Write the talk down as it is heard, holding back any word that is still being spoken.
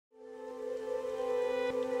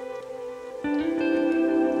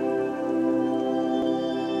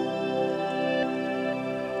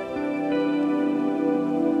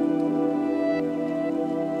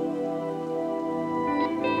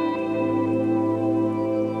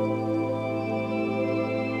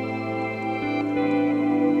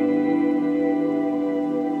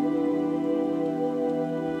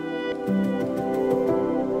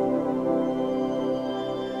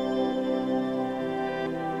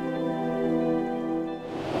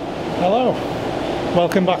Hello,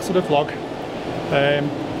 welcome back to the vlog.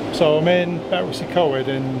 So I'm in Betws y Coed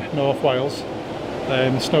in North Wales,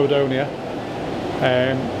 Snowdonia.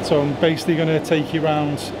 So I'm basically going to take you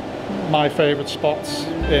around my favourite spots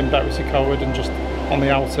in Betws y Coed and just on the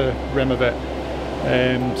outer rim of it.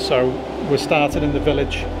 So we're started in the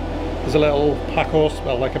village. There's a little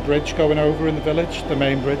like a bridge going over in the village, the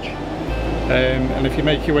main bridge. And if you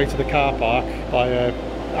make your way to the car park by an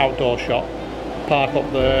outdoor shop, park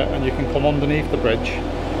up there and you can come underneath the bridge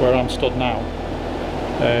where I'm stood now,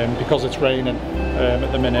 because it's raining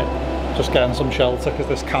at the minute, just getting some shelter because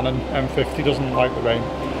this Canon M50 doesn't like the rain,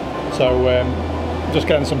 so just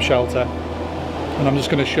getting some shelter. And I'm just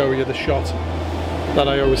going to show you the shot that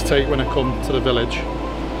I always take when I come to the village.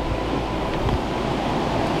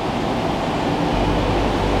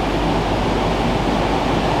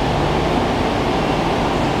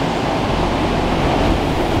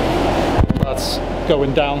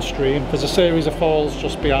 Going downstream. There's a series of falls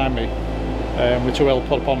just behind me, which I will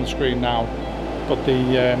put up on the screen now, but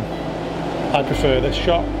I prefer this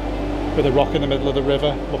shot with a rock in the middle of the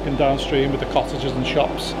river looking downstream with the cottages and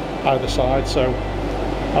shops either side. So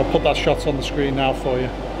I'll put that shot on the screen now for you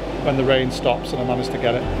when the rain stops and I manage to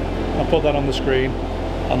get it. I'll put that on the screen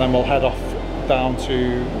and then we'll head off down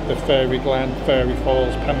to the Fairy Glen, Fairy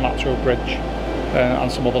Falls, Penmacho Bridge, and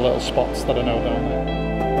some other little spots that I know down there.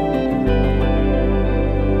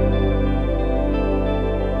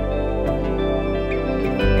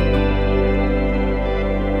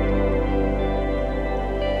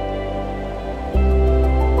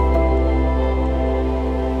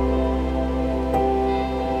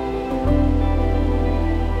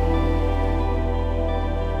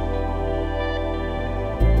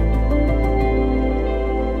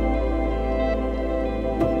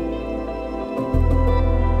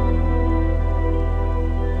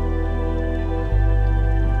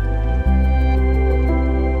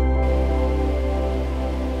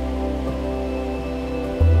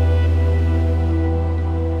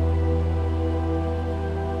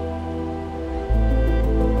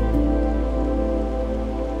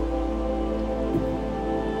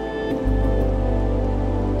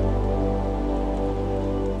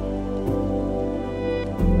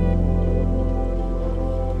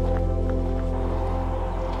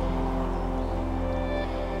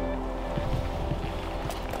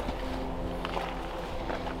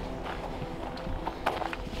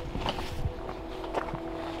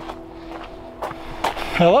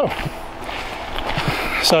 Hello.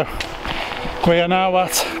 So we are now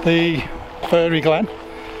at the Fairy Glen,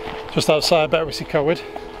 just outside Betws y Coed.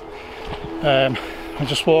 I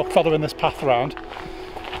just walked following this path around.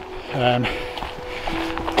 I've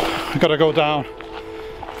got to go down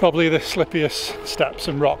probably the slippiest steps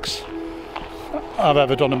and rocks I've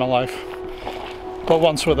ever done in my life, but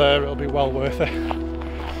once we're there it'll be well worth it.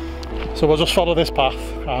 So we'll just follow this path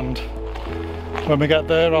and when we get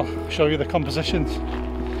there I'll show you the compositions.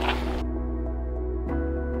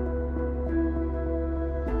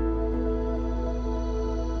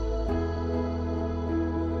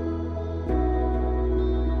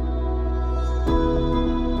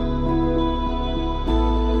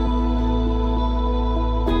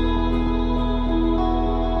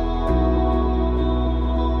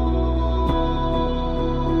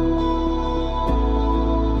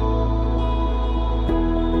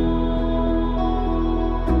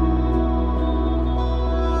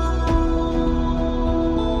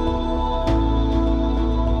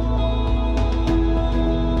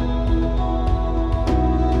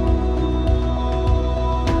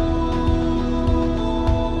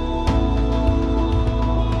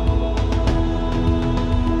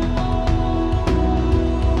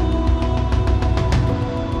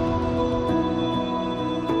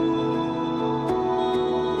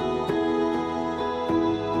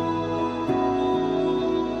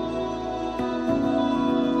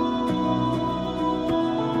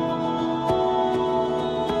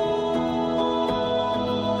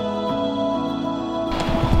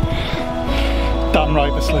 Damn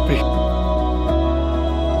right they're slippy.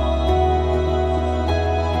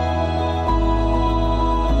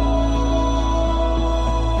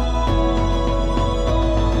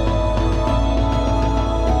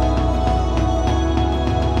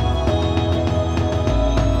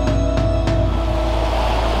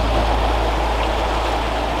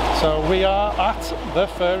 So we are at the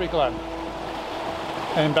Fairy Glen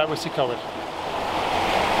in Betws y Coed.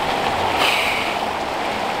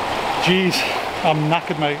 Jeez, I'm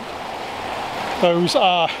knackered, mate. Those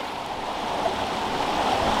are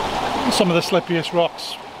some of the slippiest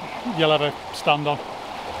rocks you'll ever stand on,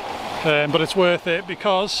 but it's worth it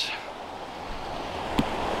because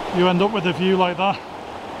you end up with a view like that.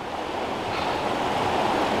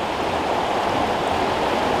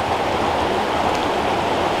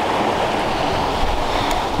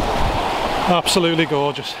 Absolutely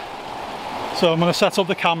gorgeous. So I'm going to set up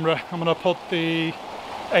the camera. I'm going to put the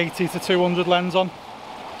 80 to 200 lens on,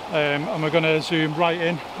 and we're going to zoom right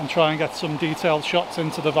in and try and get some detailed shots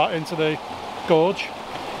into the gorge.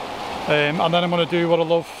 And then I'm going to do what I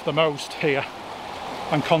love the most here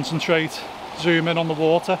and concentrate, zoom in on the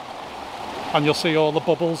water, and you'll see all the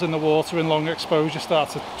bubbles in the water in long exposure start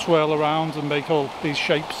to twirl around and make all these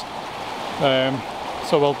shapes.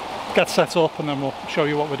 So we'll get set up and then we'll show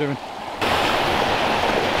you what we're doing.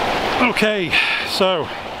 Okay, so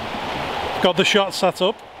got the shot set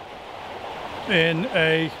up in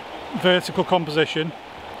a vertical composition.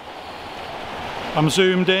 I'm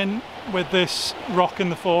zoomed in with this rock in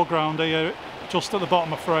the foreground here, just at the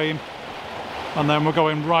bottom of frame, and then we're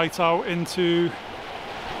going right out into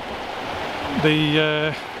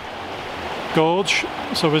the gorge.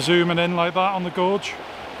 So we're zooming in like that on the gorge.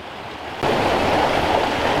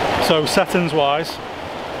 So settings wise,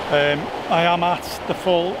 I am at the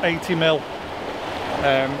full 80mm,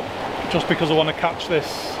 just because I want to catch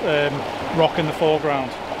this rock in the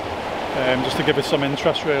foreground, just to give it some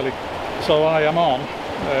interest really. So I am on,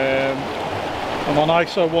 I'm on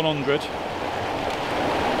ISO 100,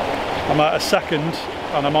 I'm at a second,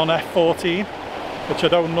 and I'm on f14, which I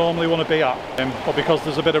don't normally want to be at, but because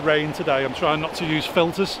there's a bit of rain today, I'm trying not to use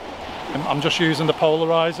filters. I'm just using the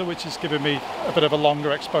polarizer, which is giving me a bit of a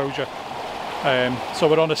longer exposure. So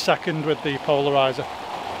we're on a second with the polarizer,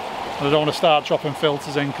 and I don't want to start dropping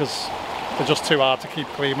filters in because they're just too hard to keep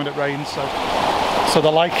clean when it rains. So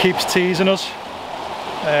the light keeps teasing us.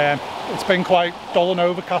 It's been quite dull and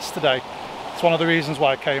overcast today. It's one of the reasons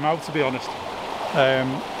why I came out, to be honest,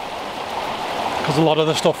 because a lot of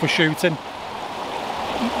the stuff we're shooting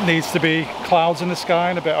needs to be clouds in the sky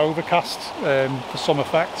and a bit overcast for some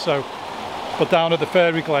effect. So, but down at the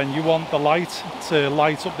Fairy Glen, you want the light to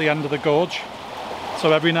light up the end of the gorge.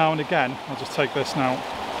 So every now and again, I'll just take this now.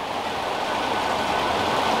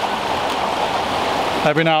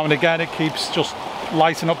 Every now and again, it keeps just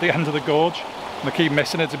lighting up the end of the gorge. And I keep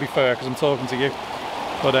missing it, to be fair, because I'm talking to you.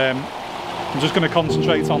 But I'm just going to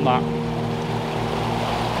concentrate on that.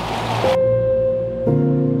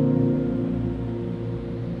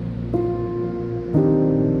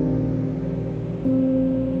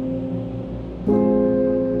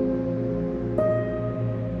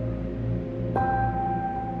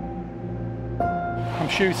 I'm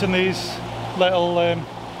shooting these little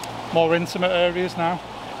more intimate areas now.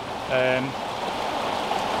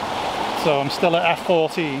 So I'm still at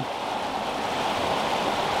f14.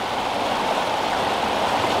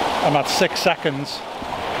 I'm at 6 seconds,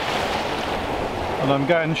 and I'm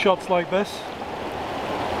getting shots like this.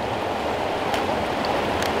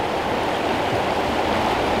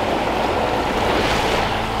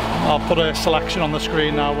 I'll put a selection on the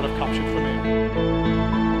screen now what I've captured from here.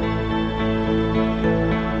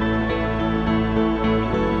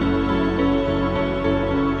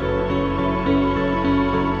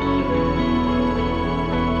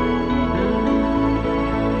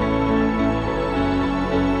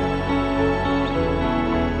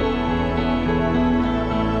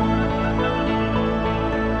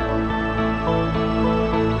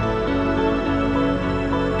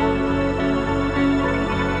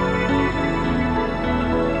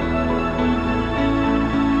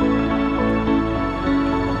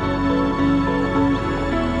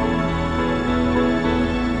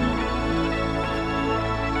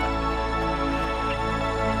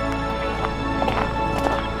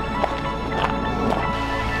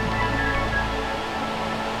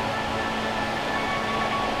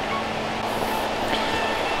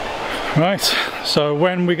 Right, so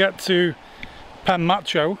when we get to Pen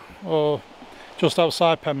Macho, or just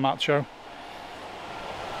outside Pen Macho,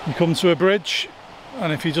 you come to a bridge,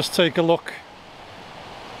 and if you just take a look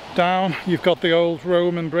down, you've got the old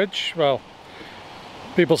Roman bridge. Well,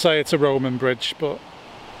 people say it's a Roman bridge, but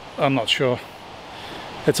I'm not sure.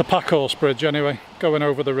 It's a pack horse bridge anyway, going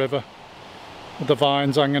over the river with the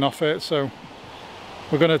vines hanging off it. So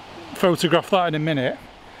we're going to photograph that in a minute,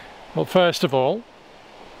 but first of all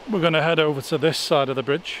we're going to head over to this side of the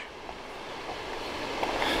bridge,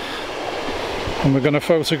 and we're going to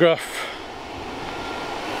photograph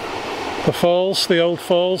the falls, the old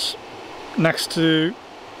falls next to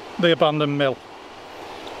the abandoned mill.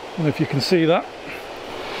 And if you can see that,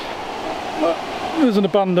 there's an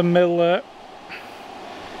abandoned mill there,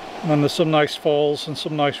 and then there's some nice falls and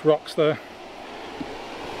some nice rocks there.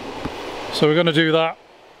 So we're going to do that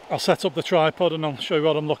I'll set up the tripod and I'll show you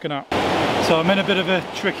what I'm looking at. So I'm in a bit of a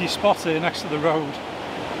tricky spot here next to the road.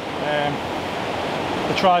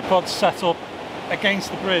 The tripod's set up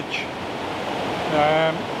against the bridge.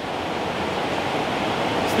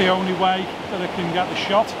 It's the only way that I can get the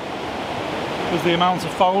shot, because the amount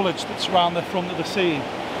of foliage that's around the front of the scene.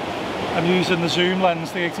 I'm using the zoom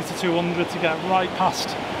lens, the 80-200, to get right past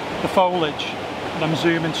the foliage, and I'm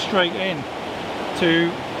zooming straight in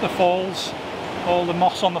to the falls, all the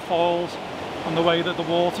moss on the falls, and the way that the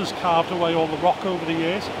water's carved away all the rock over the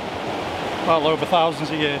years, well, over thousands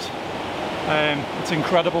of years. It's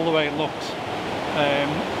incredible the way it looks.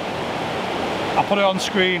 I'll put it on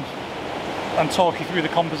screen and talk you through the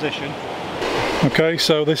composition. Okay,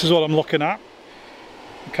 so this is what I'm looking at.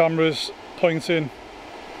 The camera's pointing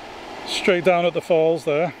straight down at the falls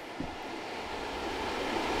there,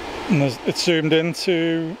 and it's zoomed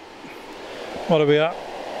into, what are we at?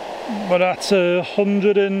 We're at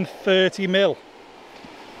 130 mil,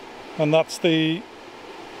 and that's the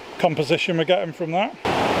composition we're getting from that.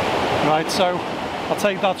 Right, so I'll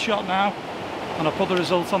take that shot now and I'll put the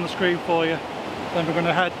results on the screen for you. Then we're going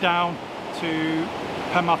to head down to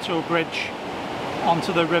Betws Bridge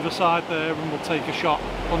onto the riverside there, and we'll take a shot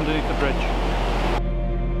underneath the bridge.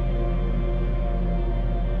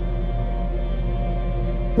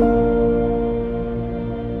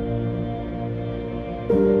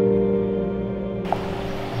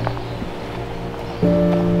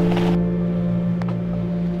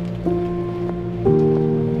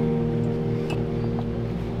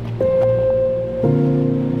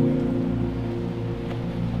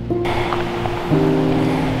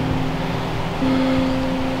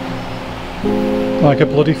 Like a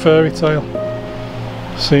bloody fairy tale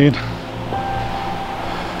scene.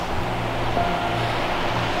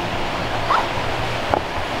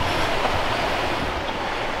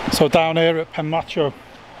 So down here at Betws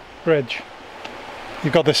Bridge,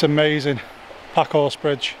 you've got this amazing pack horse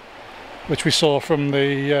bridge, which we saw from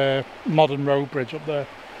the modern road bridge up there.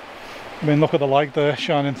 I mean, look at the light there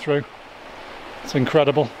shining through. It's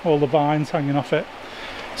incredible, all the vines hanging off it.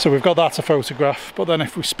 So we've got that to photograph, but then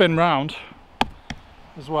if we spin round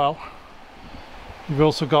as well, you've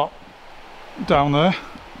also got down there,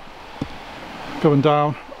 going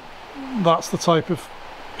down, that's the type of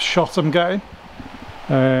shot I'm getting.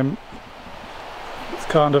 It's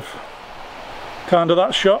kind of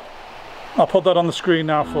that shot. I'll put that on the screen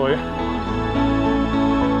now for you.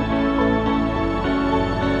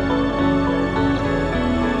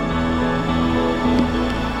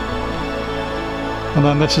 And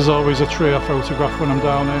then this is always a tree I photograph when I'm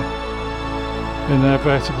down here in a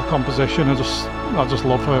vertical composition. I just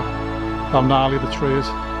love how gnarly the tree is.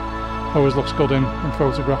 Always looks good in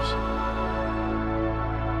photographs.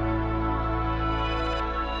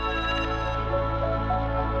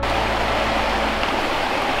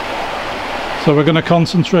 So we're going to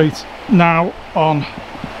concentrate now on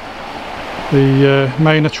the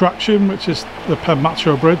main attraction, which is the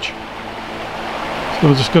Betws Bridge. So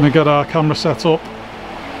we're just going to get our camera set up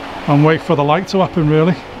and wait for the light to happen,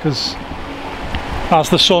 really, because as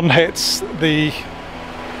the sun hits the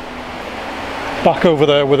back over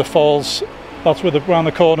there where the falls, that's where around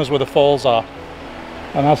the corners where the falls are,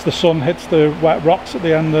 and as the sun hits the wet rocks at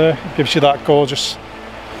the end there, it gives you that gorgeous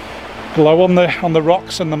glow on the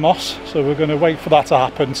rocks and the moss. So we're going to wait for that to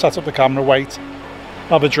happen, set up the camera, wait,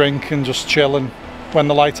 have a drink and just chill, and when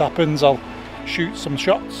the light happens I'll shoot some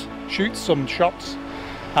shots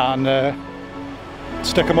and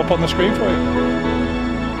stick them up on the screen for you.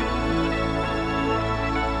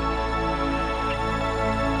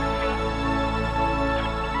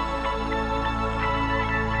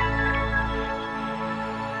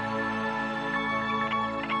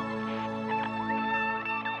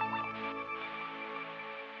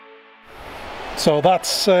 So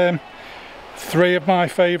that's three of my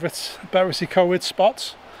favourite Betws y Coed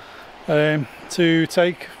spots to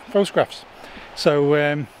take photographs.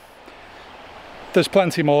 So there's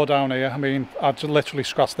plenty more down here. I mean, I've just literally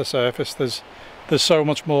scratched the surface. There's so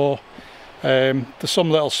much more. There's some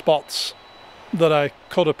little spots that I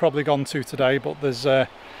could have probably gone to today, but there's a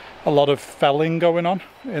lot of felling going on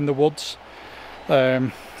in the woods.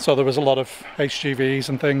 So there was a lot of HGVs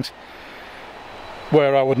and things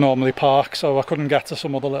where I would normally park, so I couldn't get to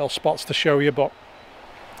some other little spots to show you, but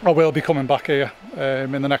I will be coming back here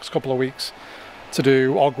in the next couple of weeks to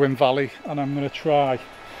do Ogwen Valley, and I'm going to try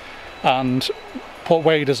and put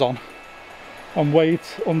waders on and wade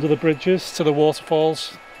under the bridges to the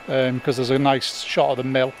waterfalls, because there's a nice shot of the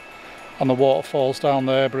mill and the waterfalls down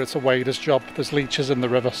there, but it's a wader's job. There's leeches in the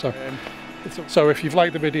river, so if you've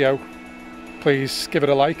liked the video, please give it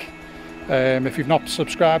a like. If you've not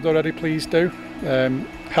subscribed already, please do.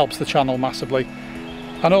 Helps the channel massively.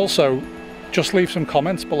 And also, just leave some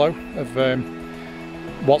comments below of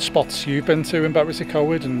what spots you've been to in Betws y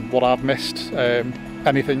Coed and what I've missed.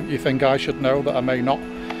 Anything you think I should know that I may not.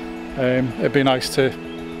 It'd be nice to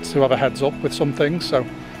have a heads up with some things. So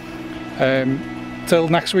till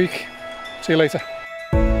next week, see you later.